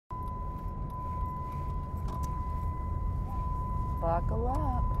Buckle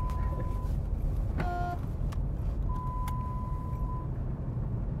up.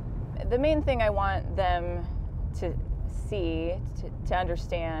 The main thing I want them to see, to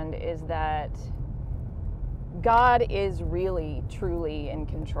understand, is that God is really, truly in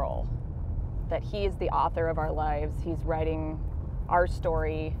control. That He is the author of our lives. He's writing our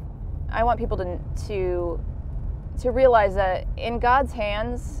story. I want people to realize that in God's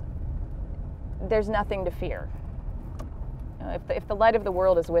hands, there's nothing to fear. If the light of the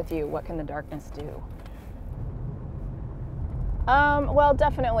world is with you, what can the darkness do? Well,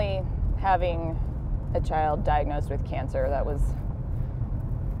 definitely having a child diagnosed with cancer, that was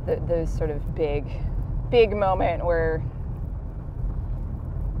the sort of big moment where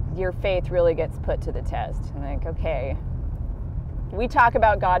your faith really gets put to the test. And like, okay, we talk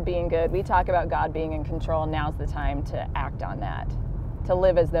about God being good, we talk about God being in control, now's the time to act on that, to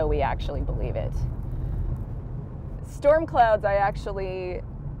live as though we actually believe it. Storm clouds, I actually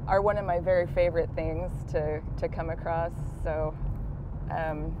are one of my very favorite things to come across. So,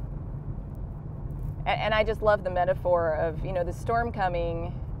 and I just love the metaphor of, you know, the storm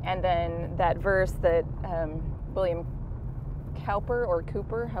coming, and then that verse that William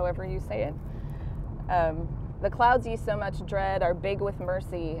Cooper, however you say it, the clouds ye so much dread are big with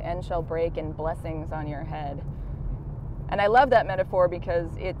mercy and shall break in blessings on your head. And I love that metaphor because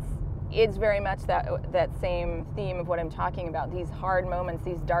it's very much that same theme of what I'm talking about. These hard moments,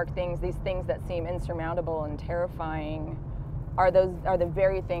 these dark things, these things that seem insurmountable and terrifying are the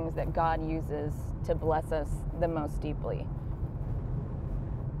very things that God uses to bless us the most deeply.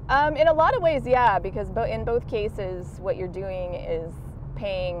 In a lot of ways, yeah, because in both cases, what you're doing is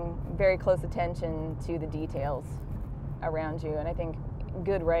paying very close attention to the details around you. And I think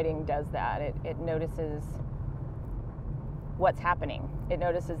good writing does that. It notices what's happening. It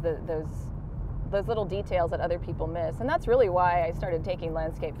notices those little details that other people miss. And that's really why I started taking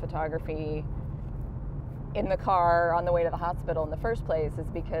landscape photography in the car on the way to the hospital in the first place, is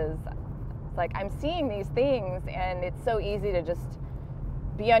because it's like I'm seeing these things, and it's so easy to just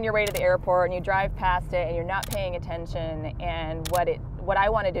be on your way to the airport and you drive past it and you're not paying attention. And what I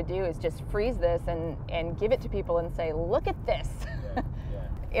wanted to do is just freeze this and give it to people and say, look at this. Yeah, yeah.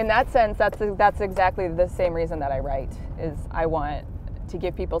 In that sense, that's exactly the same reason that I write, is I want to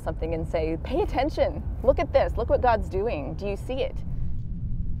give people something and say, pay attention, look at this, look what God's doing, do you see it?